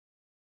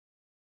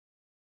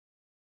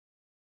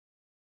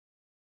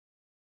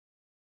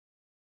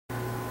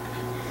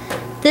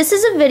This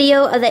is a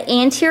video of the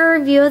anterior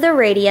view of the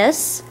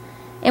radius,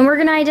 and we're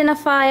going to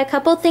identify a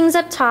couple things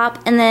up top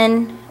and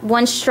then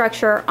one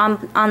structure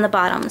on the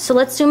bottom. So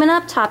let's zoom in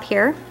up top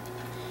here,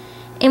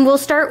 and we'll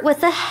start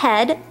with the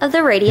head of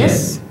the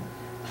radius. Head.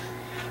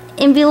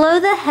 And below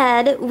the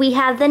head we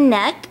have the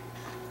neck.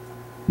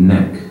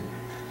 Neck.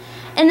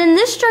 And then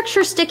this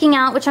structure sticking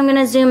out, which I'm going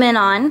to zoom in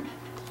on,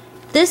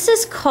 this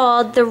is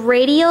called the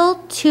radial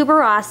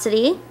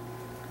tuberosity.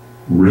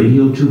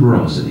 Radial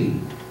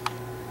tuberosity.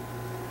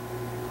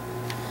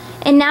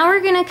 And now we're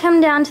going to come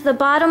down to the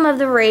bottom of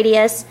the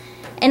radius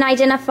and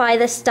identify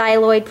the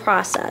styloid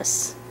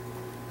process.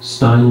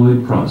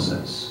 Styloid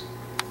process.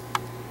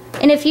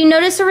 And if you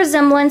notice a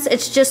resemblance,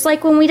 it's just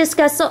like when we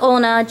discussed the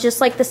ulna, just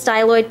like the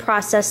styloid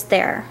process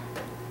there.